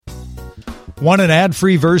Want an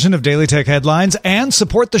ad-free version of Daily Tech Headlines and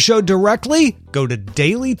support the show directly? Go to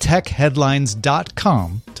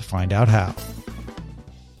dailytechheadlines.com to find out how.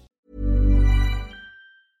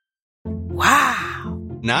 Wow.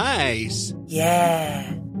 Nice.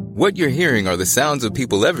 Yeah. What you're hearing are the sounds of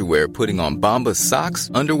people everywhere putting on Bombas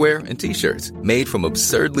socks, underwear, and T-shirts made from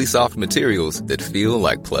absurdly soft materials that feel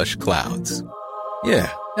like plush clouds.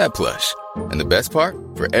 Yeah, that plush. And the best part?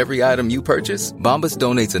 For every item you purchase, Bombas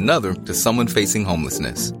donates another to someone facing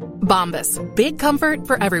homelessness. Bombas. Big comfort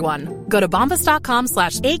for everyone. Go to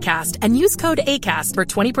bombas.com/ACAST and use code ACAST for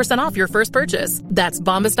 20% off your first purchase. That's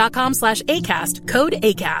bombas.com/ACAST. Code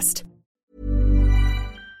ACAST.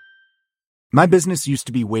 My business used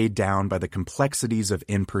to be weighed down by the complexities of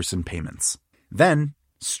in-person payments. Then,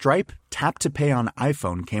 Stripe Tap to Pay on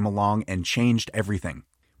iPhone came along and changed everything.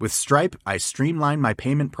 With Stripe, I streamlined my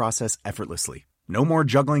payment process effortlessly. No more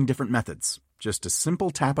juggling different methods. Just a simple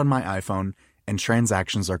tap on my iPhone and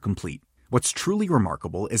transactions are complete. What's truly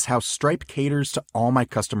remarkable is how Stripe caters to all my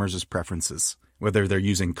customers' preferences. Whether they're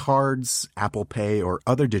using cards, Apple Pay, or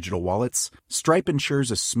other digital wallets, Stripe ensures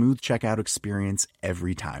a smooth checkout experience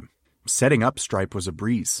every time. Setting up Stripe was a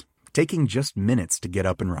breeze, taking just minutes to get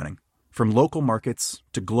up and running. From local markets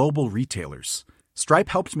to global retailers, Stripe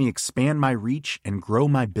helped me expand my reach and grow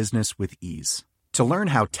my business with ease. To learn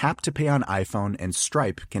how Tap to Pay on iPhone and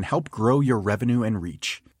Stripe can help grow your revenue and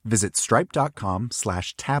reach, visit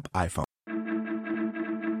stripe.com/tapiphone.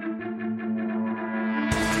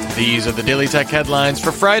 These are the Daily Tech Headlines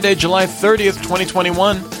for Friday, July 30th,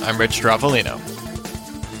 2021. I'm Rich Straffolino.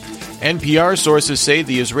 NPR sources say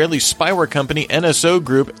the Israeli spyware company NSO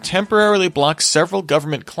Group temporarily blocked several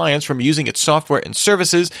government clients from using its software and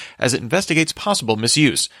services as it investigates possible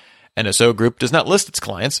misuse. NSO Group does not list its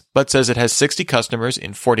clients, but says it has 60 customers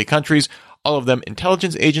in 40 countries, all of them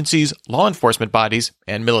intelligence agencies, law enforcement bodies,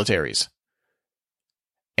 and militaries.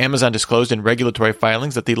 Amazon disclosed in regulatory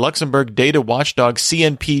filings that the Luxembourg data watchdog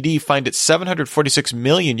CNPD fined it 746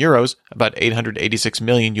 million euros, about $886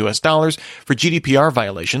 million for GDPR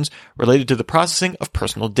violations related to the processing of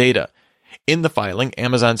personal data. In the filing,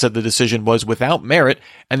 Amazon said the decision was without merit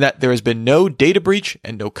and that there has been no data breach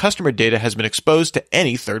and no customer data has been exposed to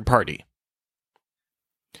any third party.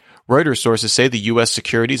 Reuters sources say the U.S.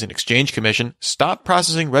 Securities and Exchange Commission stopped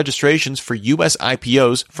processing registrations for U.S.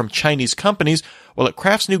 IPOs from Chinese companies while it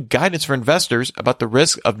crafts new guidance for investors about the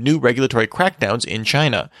risk of new regulatory crackdowns in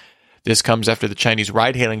China. This comes after the Chinese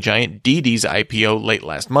ride-hailing giant Didi's IPO late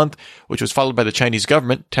last month, which was followed by the Chinese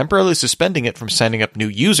government temporarily suspending it from signing up new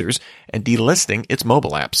users and delisting its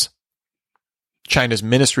mobile apps. China's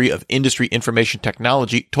Ministry of Industry Information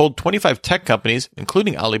Technology told 25 tech companies,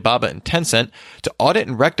 including Alibaba and Tencent, to audit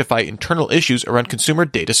and rectify internal issues around consumer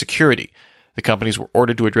data security. The companies were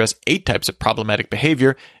ordered to address 8 types of problematic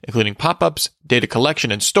behavior, including pop-ups, data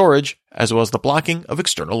collection and storage, as well as the blocking of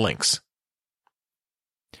external links.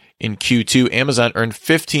 In Q2, Amazon earned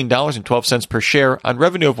 $15.12 per share on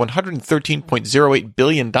revenue of $113.08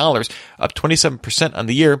 billion, up 27% on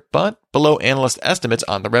the year, but below analyst estimates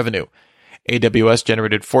on the revenue. AWS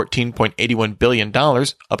generated $14.81 billion,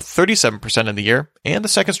 up 37% in the year, and the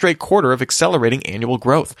second straight quarter of accelerating annual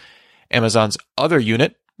growth. Amazon's other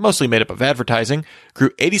unit, mostly made up of advertising, grew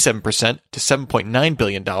 87% to $7.9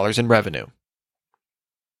 billion in revenue.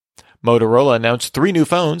 Motorola announced 3 new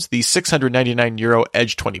phones, the €699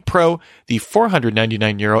 Edge 20 Pro, the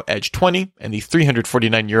 €499 Edge 20, and the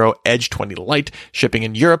 €349 Edge 20 Lite, shipping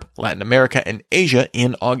in Europe, Latin America, and Asia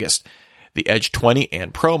in August. The Edge 20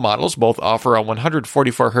 and Pro models both offer a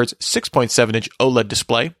 144Hz 6.7-inch OLED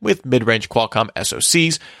display with mid-range Qualcomm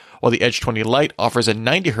SoCs, while the Edge 20 Lite offers a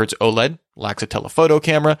 90Hz OLED, lacks a telephoto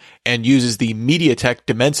camera, and uses the MediaTek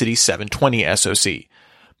Dimensity 720 SoC.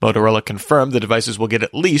 Motorola confirmed the devices will get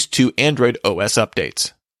at least 2 Android OS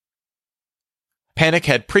updates. Panic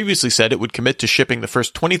had previously said it would commit to shipping the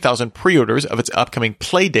first 20,000 pre-orders of its upcoming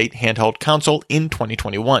Playdate handheld console in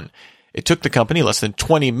 2021. It took the company less than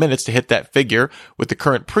 20 minutes to hit that figure, with the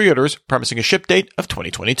current pre-orders promising a ship date of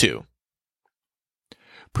 2022.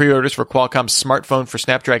 Pre-orders for Qualcomm's smartphone for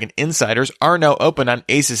Snapdragon Insiders are now open on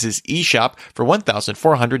Asus's eShop for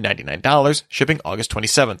 $1,499, shipping August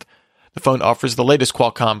 27th. The phone offers the latest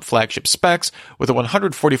Qualcomm flagship specs with a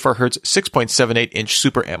 144Hz 6.78-inch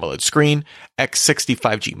Super AMOLED screen, X60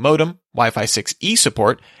 5G modem, Wi-Fi 6E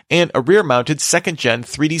support, and a rear-mounted second-gen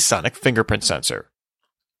 3D Sonic fingerprint sensor.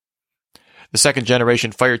 The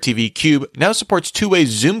second-generation Fire TV Cube now supports two-way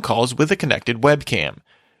Zoom calls with a connected webcam.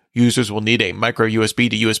 Users will need a micro USB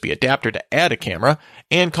to USB adapter to add a camera,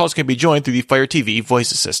 and calls can be joined through the Fire TV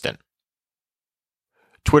voice assistant.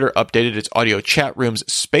 Twitter updated its audio chat rooms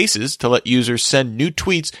Spaces to let users send new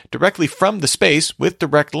tweets directly from the space with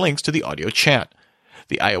direct links to the audio chat.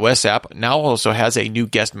 The iOS app now also has a new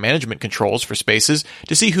guest management controls for Spaces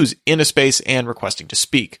to see who's in a space and requesting to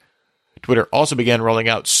speak. Twitter also began rolling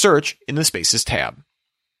out search in the Spaces tab.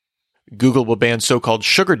 Google will ban so-called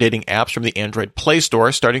sugar dating apps from the Android Play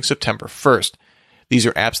Store starting September 1st. These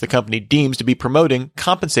are apps the company deems to be promoting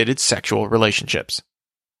compensated sexual relationships.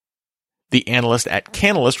 The analysts at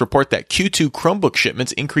Canalys report that Q2 Chromebook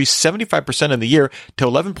shipments increased 75% in the year to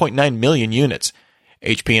 11.9 million units.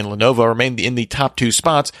 HP and Lenovo remained in the top two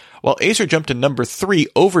spots, while Acer jumped to number 3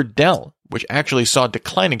 over Dell, which actually saw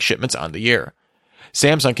declining shipments on the year.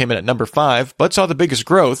 Samsung came in at number 5, but saw the biggest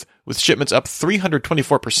growth, with shipments up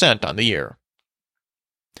 324% on the year.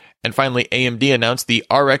 And finally, AMD announced the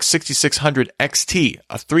RX 6600 XT,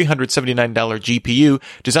 a $379 GPU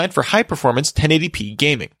designed for high-performance 1080p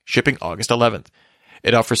gaming, shipping August 11th.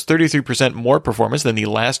 It offers 33% more performance than the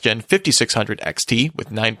last-gen 5600 XT with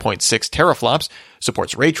 9.6 teraflops,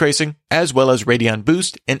 supports ray tracing, as well as Radeon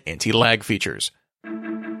Boost and anti-lag features.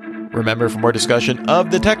 Remember, for more discussion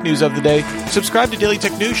of the tech news of the day, subscribe to Daily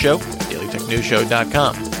Tech News Show at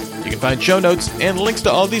dailytechnewsshow.com. You can find show notes and links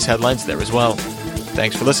to all these headlines there as well.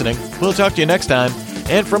 Thanks for listening. We'll talk to you next time.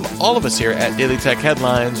 And from all of us here at Daily Tech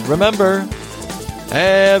Headlines, remember,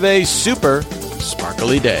 have a super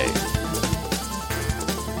sparkly day.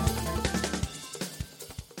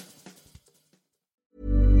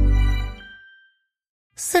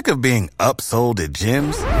 Sick of being upsold at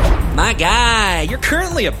gyms? My guy, you're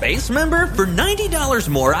currently a base member? For $90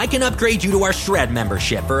 more, I can upgrade you to our Shred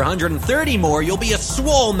membership. For $130 more, you'll be a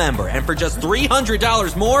Swole member. And for just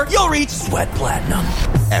 $300 more, you'll reach Sweat Platinum.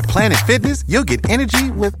 At Planet Fitness, you'll get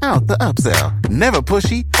energy without the upsell. Never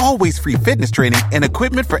pushy, always free fitness training and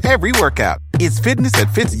equipment for every workout. It's fitness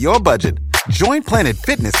that fits your budget. Join Planet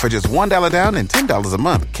Fitness for just $1 down and $10 a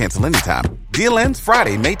month. Cancel anytime. Deal ends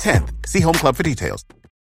Friday, May 10th. See Home Club for details.